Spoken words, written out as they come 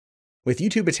With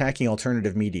YouTube attacking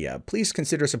alternative media, please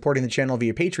consider supporting the channel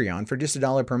via Patreon for just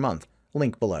 $1 per month.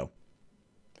 Link below.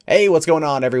 Hey, what's going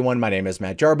on, everyone? My name is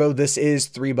Matt Jarbo. This is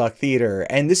 $3 Theater,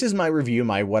 and this is my review,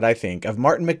 what I think, of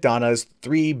Martin McDonagh's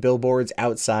 3 Billboards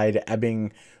Outside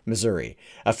Ebbing, Missouri.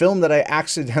 A film that I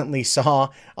accidentally saw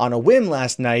on a whim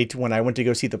last night when I went to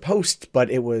go see The Post,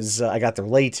 but it was, I got there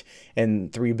late,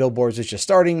 and 3 Billboards was just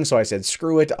starting, so I said,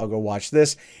 screw it, I'll go watch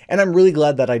this, and I'm really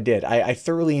glad that I did. I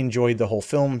thoroughly enjoyed the whole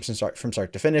film from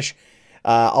start to finish.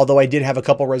 Although I did have a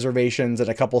couple reservations and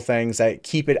a couple things that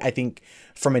keep it, I think,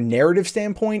 from a narrative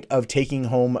standpoint of taking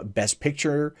home Best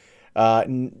Picture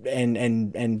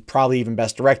and probably even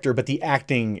Best Director, but the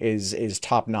acting is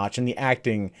top notch, and the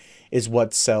acting is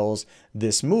what sells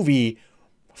this movie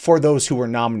for those who were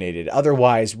nominated.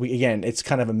 Otherwise, again, it's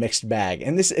kind of a mixed bag.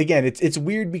 And this, again, it's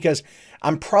weird because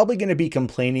I'm probably going to be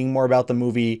complaining more about the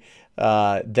movie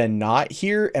than not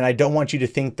here, and I don't want you to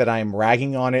think that I'm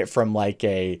ragging on it from like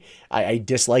I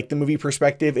dislike the movie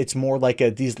perspective. It's more like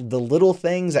the little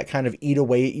things that kind of eat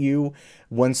away at you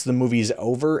once the movie's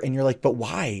over, and you're like, but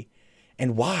why?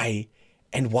 And why?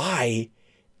 And why?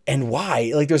 And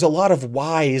why? Like, there's a lot of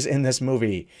whys in this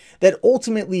movie that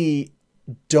ultimately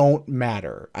don't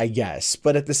matter, I guess,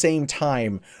 but at the same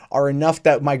time are enough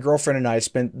that my girlfriend and I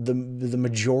spent the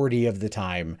majority of the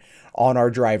time on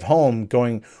our drive home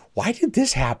going, why did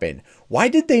this happen? Why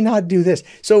did they not do this?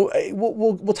 So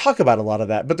we'll talk about a lot of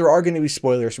that, but there are going to be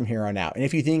spoilers from here on out. And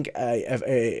if you think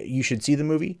you should see the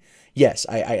movie, yes,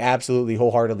 I absolutely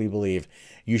wholeheartedly believe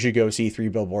you should go see 3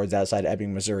 Billboards Outside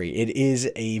Ebbing, Missouri. It is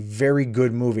a very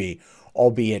good movie,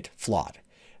 albeit flawed.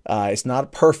 It's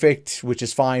not perfect, which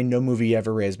is fine. No movie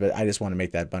ever is, but I just want to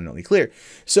make that abundantly clear.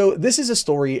 So this is a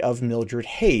story of Mildred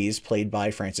Hayes, played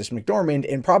by Frances McDormand,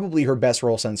 in probably her best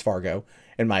role since Fargo,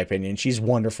 in my opinion. She's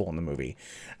wonderful in the movie.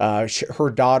 Her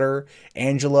daughter,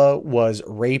 Angela, was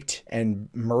raped and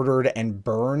murdered and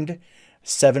burned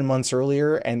 7 months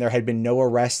earlier, and there had been no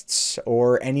arrests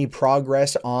or any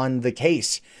progress on the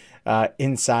case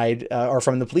inside or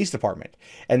from the police department.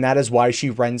 And that is why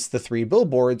she rents the 3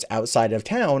 billboards outside of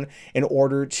town in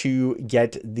order to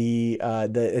get the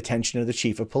attention of the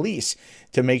chief of police,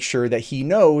 to make sure that he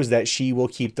knows that she will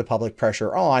keep the public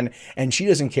pressure on, and she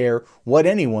doesn't care what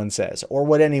anyone says or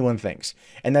what anyone thinks.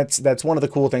 And that's one of the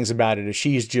cool things about it, is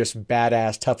she's just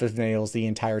badass, tough as nails the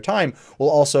entire time, while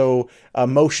also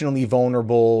emotionally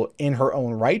vulnerable in her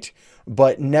own right,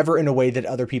 but never in a way that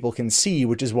other people can see,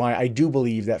 which is why I do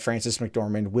believe that Frances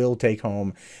McDormand will take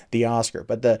home the Oscar.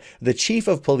 But the chief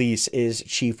of police is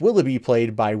Chief Willoughby,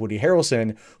 played by Woody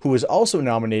Harrelson, who is also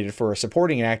nominated for a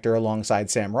supporting actor alongside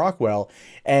Sam Rockwell.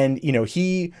 And, you know,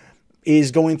 he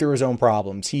is going through his own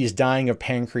problems. He is dying of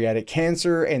pancreatic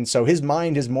cancer, and so his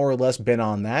mind has more or less been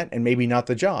on that, and maybe not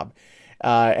the job.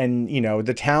 And, you know,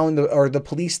 the town, or the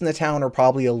police in the town, are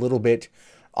probably a little bit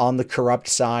on the corrupt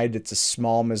side. It's a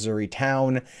small Missouri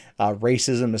town.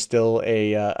 Racism is still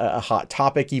a hot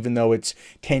topic, even though it's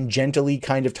tangentially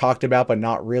kind of talked about, but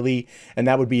not really. And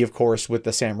that would be, of course, with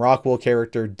the Sam Rockwell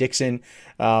character, Dixon,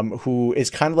 who is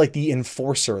kind of like the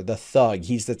enforcer, the thug.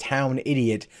 He's the town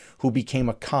idiot who became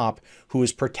a cop, who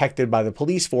is protected by the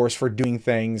police force for doing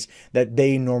things that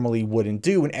they normally wouldn't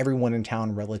do, and everyone in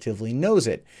town relatively knows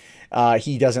it.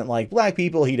 He doesn't like black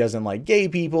people, he doesn't like gay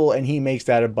people, and he makes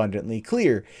that abundantly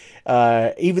clear.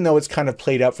 Even though it's kind of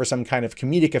played up for some kind of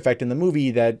comedic effect in the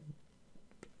movie that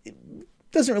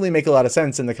doesn't really make a lot of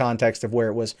sense in the context of where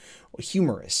it was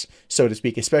humorous, so to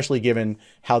speak, especially given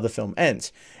how the film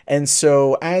ends. And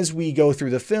so as we go through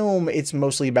the film, it's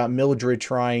mostly about Mildred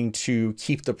trying to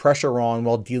keep the pressure on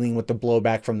while dealing with the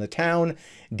blowback from the town,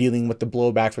 dealing with the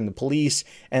blowback from the police,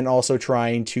 and also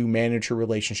trying to manage her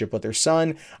relationship with her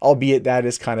son, albeit that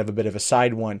is kind of a bit of a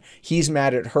side one. He's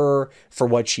mad at her for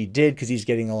what she did because he's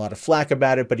getting a lot of flack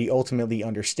about it, but he ultimately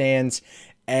understands,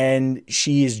 and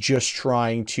she is just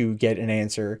trying to get an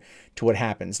answer to what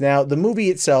happens. Now, the movie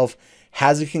itself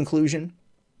has a conclusion,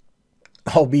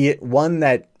 albeit one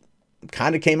that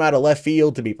kind of came out of left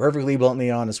field, to be perfectly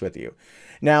bluntly honest with you.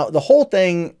 Now, the whole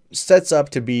thing sets up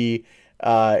to be,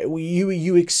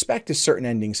 you expect a certain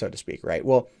ending, so to speak, right?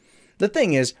 Well, the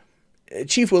thing is,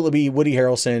 Chief Willoughby, Woody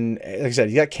Harrelson, like I said,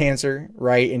 he got cancer,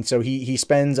 right? And so he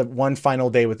spends one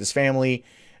final day with his family,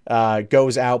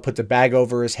 goes out, puts a bag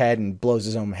over his head and blows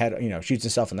his own head, you know, shoots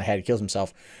himself in the head, kills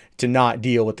himself to not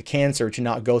deal with the cancer, to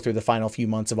not go through the final few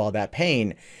months of all that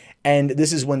pain. And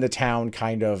this is when the town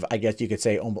kind of, I guess you could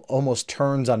say, almost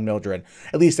turns on Mildred.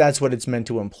 At least that's what it's meant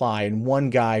to imply. And one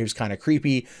guy who's kind of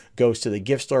creepy goes to the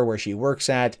gift store where she works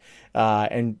at,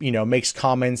 and, you know, makes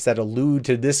comments that allude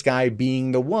to this guy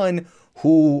being the one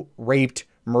who raped,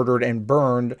 murdered, and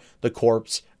burned the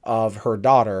corpse of her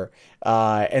daughter.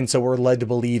 And so we're led to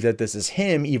believe that this is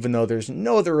him, even though there's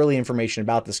no other really information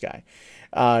about this guy.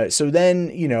 So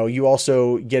then, you know, you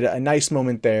also get a nice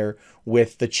moment there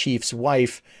with the chief's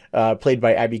wife, played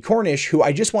by Abby Cornish, who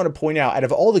I just want to point out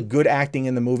of all the good acting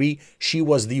in the movie, she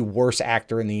was the worst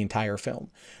actor in the entire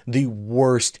film. The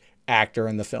worst actor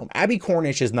in the film. Abby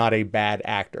Cornish is not a bad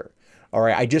actor. All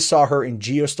right. I just saw her in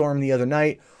Geostorm the other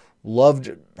night.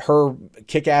 Loved her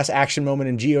kick-ass action moment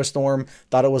in Geostorm.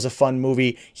 Thought it was a fun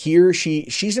movie. Here,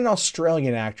 she's an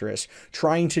Australian actress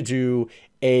trying to do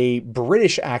a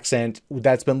British accent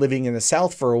that's been living in the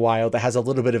South for a while that has a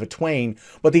little bit of a twang,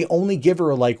 but they only give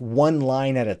her like one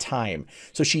line at a time.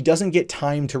 So she doesn't get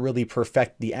time to really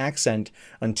perfect the accent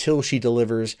until she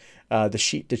delivers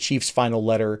the chief's final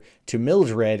letter to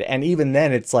Mildred. And even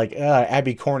then it's like,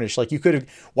 Abby Cornish, like you could have,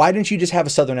 why didn't you just have a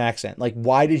Southern accent? Like,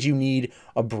 why did you need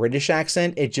a British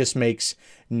accent? It just makes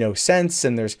no sense.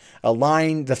 And there's a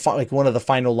line, like one of the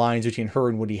final lines between her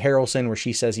and Woody Harrelson where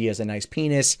she says he has a nice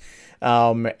penis.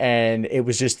 And it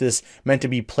was just this meant to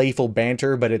be playful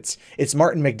banter, but it's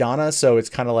Martin McDonagh. So it's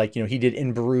kind of like, you know, he did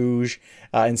In Bruges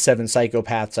and Seven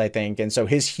Psychopaths, I think. And so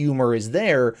his humor is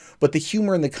there, but the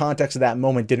humor in the context of that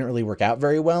moment didn't really work out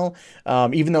very well.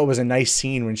 Even though it was a nice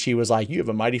scene when she was like, "You have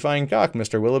a mighty fine cock,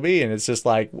 Mr. Willoughby." And it's just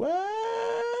like, what?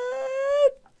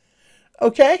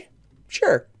 Okay,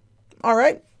 sure. All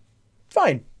right,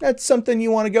 fine. That's something you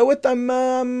want to go with. I'm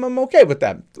okay with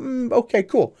that. Okay,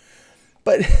 cool.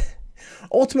 But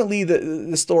ultimately,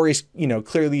 the story's, you know,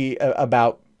 clearly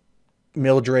about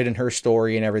Mildred and her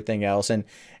story and everything else. And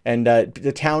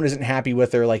the town isn't happy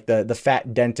with her. Like the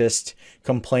fat dentist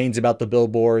complains about the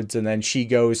billboards, and then she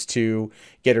goes to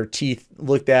get her teeth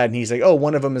looked at, and he's like, "Oh,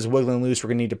 one of them is wiggling loose. We're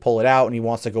gonna need to pull it out." And he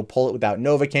wants to go pull it without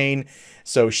Novocaine.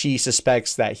 So she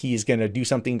suspects that he's gonna do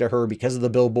something to her because of the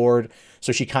billboard.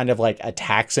 So she kind of like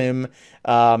attacks him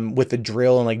with the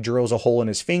drill and like drills a hole in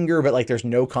his finger, but like there's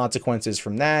no consequences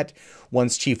from that.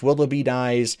 Once Chief Willoughby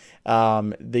dies,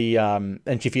 and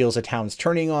she feels the town's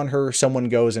turning on her, someone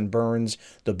goes and burns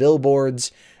the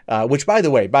billboards. Which, by the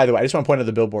way, I just want to point out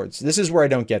the billboards. This is where I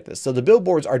don't get this. So the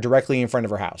billboards are directly in front of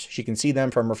her house. She can see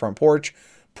them from her front porch.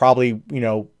 Probably, you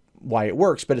know, why it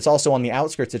works. But it's also on the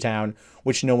outskirts of town,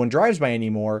 which no one drives by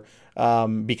anymore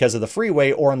because of the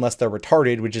freeway, or unless they're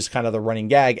retarded, which is kind of the running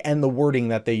gag and the wording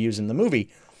that they use in the movie.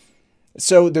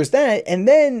 So there's that, and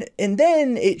then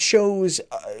it shows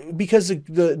because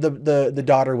the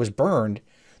daughter was burned,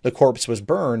 the corpse was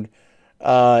burned.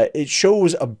 It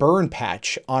shows a burn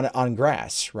patch on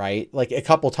grass, right? Like a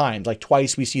couple times, like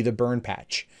twice we see the burn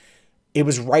patch. It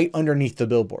was right underneath the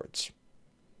billboards,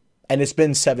 and it's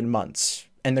been 7 months,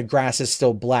 and the grass is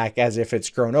still black as if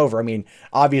it's grown over. I mean,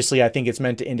 obviously, I think it's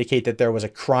meant to indicate that there was a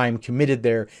crime committed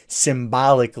there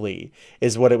symbolically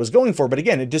is what it was going for. But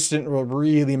again, it just didn't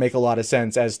really make a lot of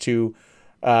sense as to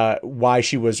why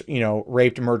she was, you know,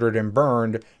 raped, murdered, and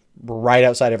burned right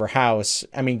outside of her house.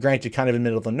 I mean, granted, kind of in the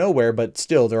middle of nowhere, but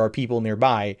still there are people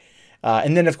nearby.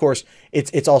 And then, of course,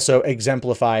 it's also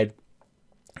exemplified,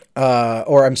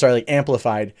 like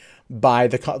amplified by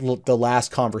the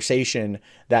last conversation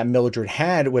that Mildred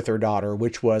had with her daughter,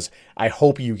 which was, "I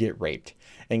hope you get raped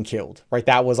and killed," right?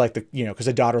 That was like because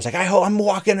the daughter was like, I'm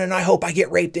walking and I hope I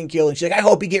get raped and killed. And she's like, "I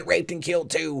hope you get raped and killed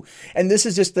too." And this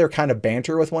is just their kind of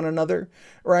banter with one another,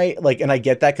 right? Like, and I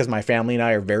get that because my family and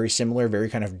I are very similar, very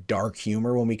kind of dark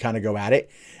humor when we kind of go at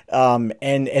it.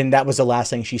 And that was the last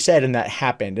thing she said, and that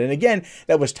happened. And again,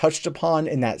 that was touched upon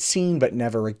in that scene, but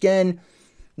never again.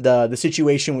 The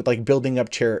situation with like building up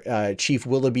Chief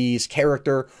Willoughby's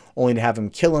character only to have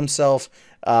him kill himself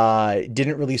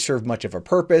didn't really serve much of a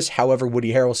purpose. However,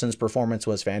 Woody Harrelson's performance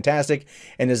was fantastic,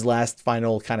 and his last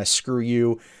final kind of screw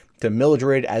you to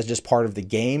Mildred as just part of the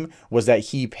game was that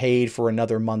he paid for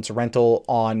another month's rental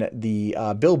on the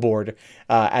billboard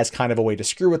as kind of a way to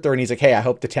screw with her. And he's like, "Hey, I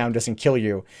hope the town doesn't kill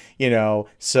you, you know,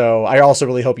 so I also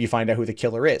really hope you find out who the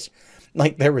killer is."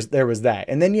 Like there was that.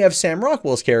 And then you have Sam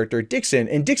Rockwell's character, Dixon.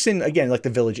 And Dixon, again, like the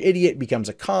village idiot, becomes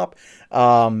a cop.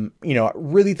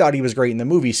 Really thought he was great in the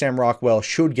movie. Sam Rockwell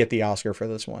should get the Oscar for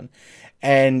this one.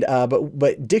 And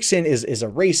but Dixon is a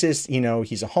racist. You know,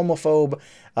 he's a homophobe.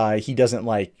 He doesn't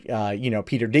like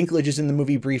Peter Dinklage is in the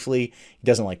movie briefly. He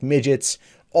doesn't like midgets.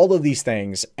 All of these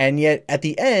things. And yet at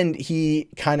the end, he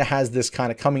kind of has this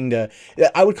kind of coming to,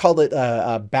 I would call it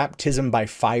a baptism by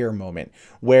fire moment,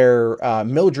 where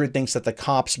Mildred thinks that the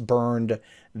cops burned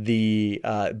the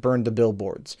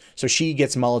billboards. So she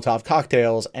gets Molotov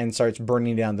cocktails and starts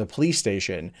burning down the police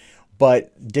station.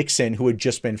 But Dixon, who had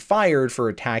just been fired for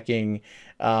attacking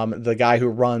the guy who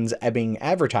runs Ebbing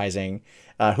Advertising,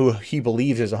 who he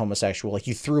believes is a homosexual, like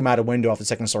he threw him out a window off the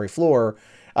second-story floor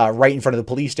right in front of the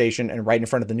police station and right in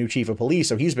front of the new chief of police.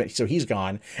 So he's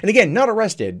gone. And again, not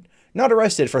arrested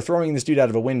for throwing this dude out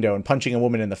of a window and punching a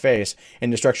woman in the face in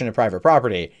destruction of private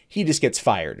property. He just gets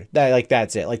fired.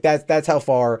 That's it. Like that's how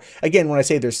far, again, when I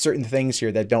say there's certain things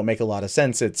here that don't make a lot of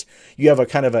sense, it's, you have a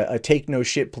kind of a take no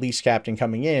shit police captain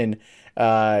coming in,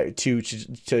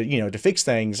 to fix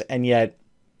things. And yet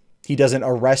he doesn't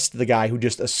arrest the guy who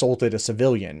just assaulted a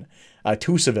civilian,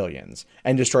 2 civilians,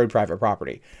 and destroyed private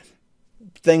property.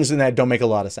 Things in that don't make a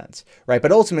lot of sense, right?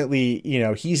 But ultimately,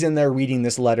 he's in there reading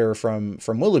this letter from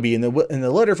Willoughby, and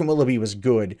the letter from Willoughby was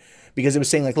good because it was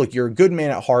saying, like, look, you're a good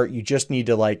man at heart. You just need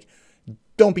to, like,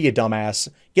 don't be a dumbass,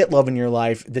 get love in your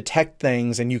life, detect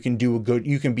things, and you can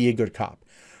be a good cop,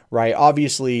 right?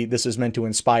 Obviously, this is meant to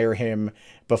inspire him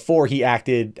before he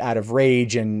acted out of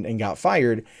rage and got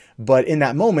fired. But in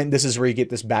that moment, this is where you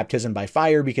get this baptism by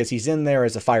fire, because he's in there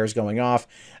as the fire's going off.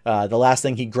 The last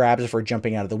thing he grabs before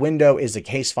jumping out of the window is the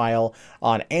case file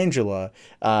on Angela,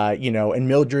 and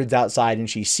Mildred's outside and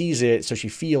she sees it, so she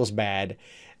feels bad.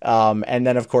 And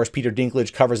then, of course, Peter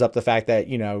Dinklage covers up the fact that,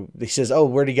 he says, oh,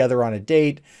 we're together on a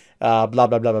date, blah, blah,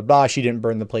 blah, blah, blah. She didn't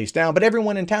burn the place down, but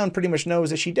everyone in town pretty much knows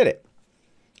that she did it,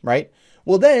 right?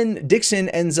 Well, then Dixon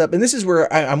ends up, and this is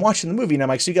where I'm watching the movie and I'm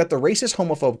like, so you got the racist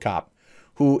homophobe cop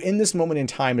who in this moment in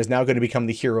time is now going to become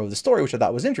the hero of the story, which I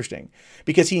thought was interesting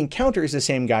because he encounters the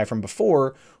same guy from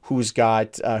before who's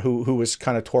got, who was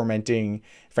kind of tormenting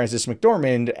Frances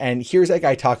McDormand, and here's that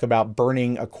guy talk about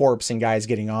burning a corpse and guys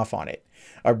getting off on it.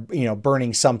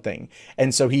 Burning something.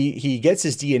 And so he gets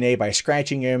his DNA by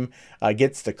scratching him,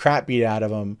 gets the crap beat out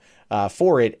of him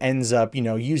for it, ends up,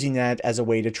 using that as a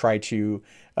way to try to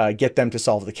get them to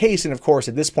solve the case. And of course,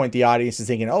 at this point, the audience is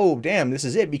thinking, oh, damn, this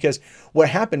is it. Because what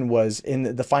happened was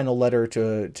in the final letter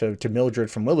to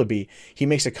Mildred from Willoughby, he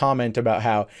makes a comment about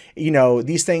how,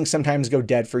 these things sometimes go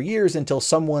dead for years until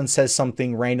someone says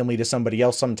something randomly to somebody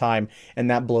else sometime,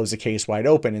 and that blows the case wide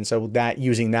open. And so that,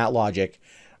 using that logic,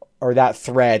 or that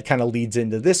thread, kind of leads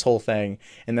into this whole thing.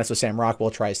 And that's what Sam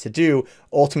Rockwell tries to do.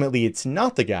 Ultimately, it's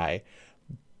not the guy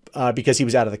because he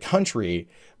was out of the country.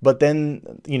 But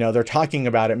then, they're talking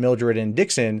about it, Mildred and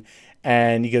Dixon.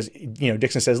 And he goes,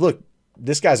 Dixon says, look,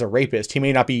 this guy's a rapist. He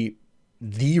may not be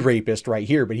the rapist right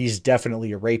here, but he's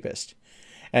definitely a rapist.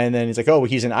 And then he's like, oh,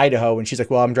 he's in Idaho. And she's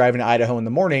like, well, I'm driving to Idaho in the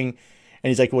morning. And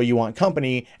he's like, well, you want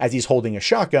company, as he's holding a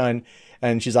shotgun.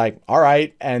 And she's like, all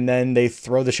right. And then they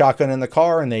throw the shotgun in the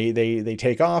car and they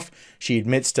take off. She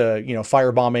admits to,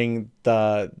 firebombing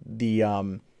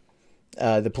the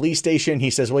police station. He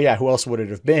says, well, yeah, who else would it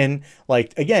have been?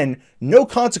 Like, again, no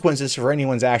consequences for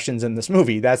anyone's actions in this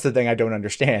movie. That's the thing I don't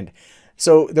understand.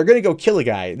 So they're going to go kill a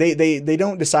guy. They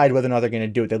don't decide whether or not they're going to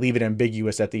do it. They leave it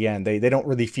ambiguous at the end. They don't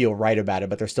really feel right about it,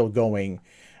 but they're still going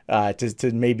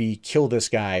to maybe kill this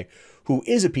guy who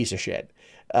is a piece of shit.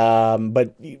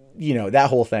 But that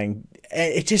whole thing,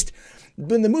 it just,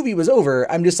 when the movie was over,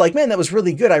 I'm just like, man, that was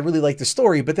really good. I really liked the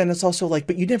story. But then it's also like,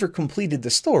 but you never completed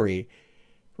the story,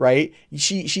 right?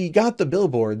 She got the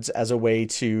billboards as a way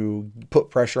to put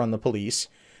pressure on the police,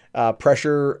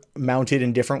 pressure mounted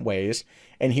in different ways.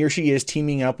 And here she is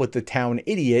teaming up with the town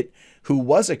idiot who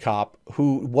was a cop,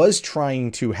 who was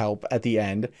trying to help at the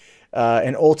end,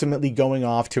 and ultimately going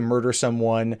off to murder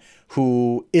someone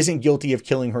who isn't guilty of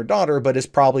killing her daughter, but is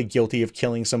probably guilty of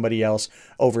killing somebody else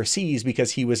overseas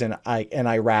because he was in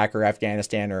Iraq or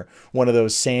Afghanistan or one of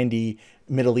those sandy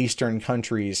Middle Eastern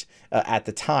countries at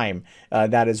the time.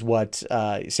 That is what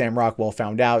Sam Rockwell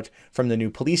found out from the new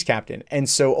police captain. And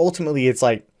so ultimately it's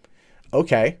like,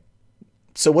 okay,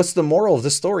 so what's the moral of the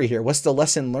story here? What's the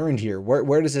lesson learned here?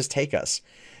 Where does this take us?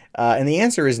 And the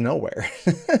answer is nowhere.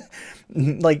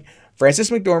 Like,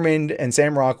 Frances McDormand and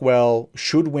Sam Rockwell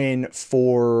should win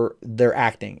for their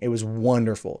acting. It was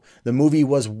wonderful. The movie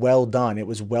was well done. It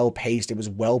was well paced. It was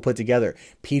well put together.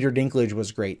 Peter Dinklage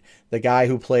was great. The guy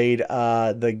who played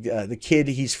the kid,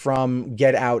 he's from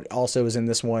Get Out, also is in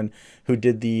this one, who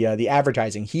did the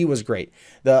advertising. He was great.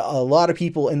 A lot of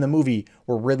people in the movie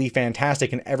were really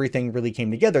fantastic, and everything really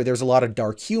came together. There's a lot of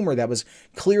dark humor that was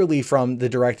clearly from the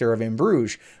director of In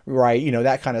Bruges, right?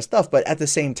 That kind of stuff. But at the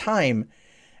same time,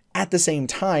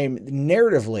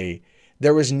 narratively,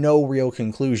 there was no real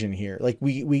conclusion here. Like,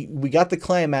 we got the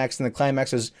climax, and the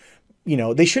climax is,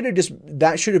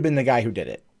 that should have been the guy who did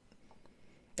it.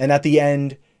 And at the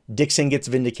end, Dixon gets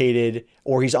vindicated,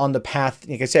 or he's on the path.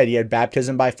 Like I said, he had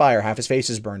baptism by fire. Half his face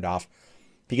is burned off.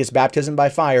 He gets baptism by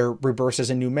fire, rebirths as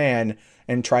a new man,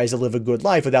 and tries to live a good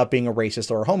life without being a racist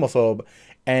or a homophobe.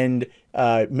 And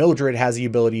Mildred has the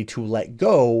ability to let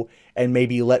go and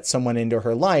maybe let someone into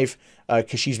her life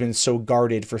because she's been so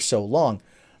guarded for so long.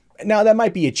 Now, that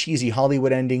might be a cheesy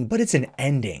Hollywood ending, but it's an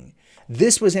ending.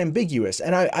 This was ambiguous.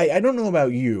 And I don't know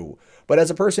about you, but as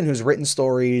a person who's written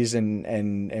stories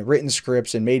and written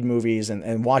scripts and made movies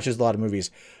and watches a lot of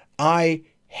movies, I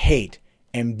hate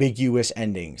ambiguous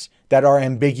endings that are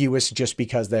ambiguous just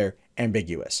because they're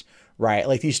ambiguous, right?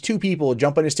 Like these two people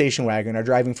jump on a station wagon, are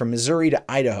driving from Missouri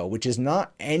to Idaho, which is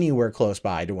not anywhere close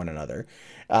by to one another,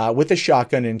 with a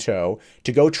shotgun in tow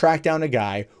to go track down a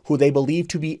guy who they believe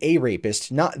to be a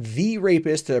rapist, not the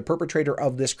rapist, the perpetrator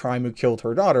of this crime who killed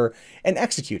her daughter, and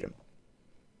execute him.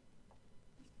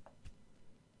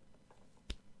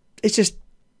 It's just,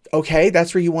 okay,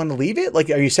 that's where you want to leave it? Like,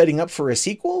 are you setting up for a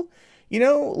sequel? You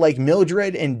know, like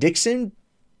Mildred and Dixon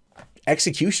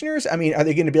executioners? I mean, are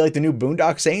they going to be like the new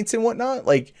Boondock Saints and whatnot?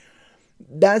 Like,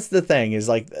 that's the thing, is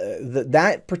like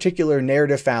that particular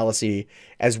narrative fallacy,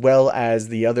 as well as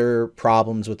the other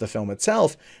problems with the film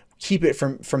itself, keep it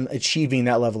from achieving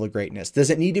that level of greatness. Does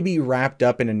it need to be wrapped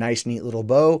up in a nice, neat little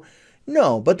bow?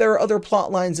 No, but there are other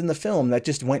plot lines in the film that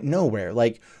just went nowhere,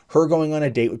 like her going on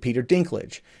a date with Peter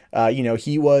Dinklage. You know,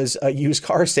 he was a used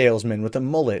car salesman with a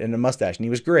mullet and a mustache, and he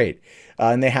was great.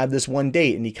 And they had this one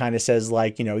date, and he kind of says,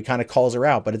 like, you know, he kind of calls her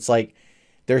out, but it's like,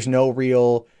 there's no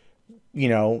real, you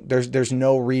know, there's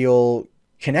no real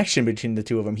connection between the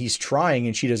two of them. He's trying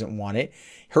and she doesn't want it.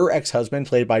 Her ex-husband,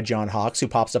 played by John Hawkes, who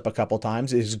pops up a couple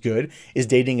times, is good, is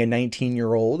dating a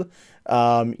 19-year-old,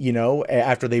 you know,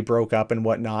 after they broke up and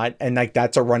whatnot. And like,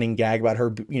 that's a running gag about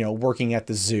her, you know, working at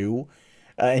the zoo,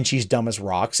 and she's dumb as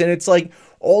rocks. And it's like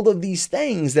all of these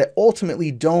things that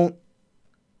ultimately don't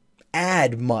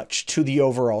add much to the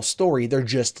overall story. They're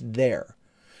just there.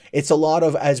 It's a lot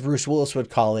of, as Bruce Willis would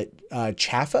call it,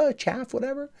 chaff,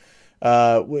 whatever.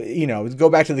 You know, go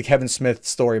back to the Kevin Smith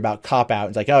story about Cop Out.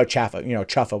 It's like, oh, chaffa, you know,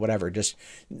 chuffa, whatever, just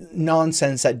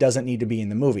nonsense that doesn't need to be in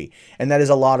the movie. And that is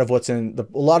a lot of what's in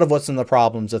the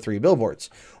problems of Three Billboards.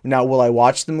 Now, will I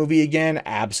watch the movie again?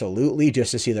 Absolutely,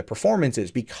 just to see the performances,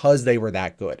 because they were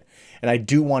that good. And I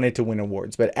do want it to win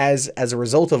awards. But as a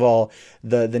result of all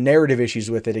the narrative issues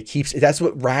with it, that's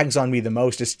what rags on me the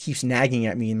most. It keeps nagging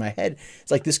at me in my head. It's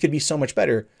like, this could be so much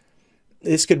better.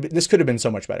 This could have been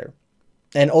so much better.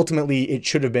 And ultimately, it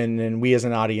should have been, and we as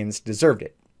an audience deserved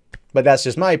it. But that's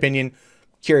just my opinion.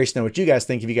 Curious to know what you guys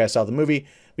think if you guys saw the movie.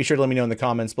 Be sure to let me know in the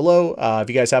comments below. If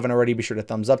you guys haven't already, be sure to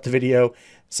thumbs up the video.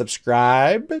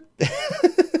 Subscribe,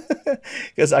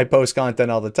 because I post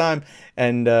content all the time.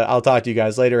 And I'll talk to you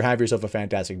guys later. Have yourself a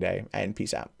fantastic day, and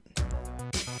peace out.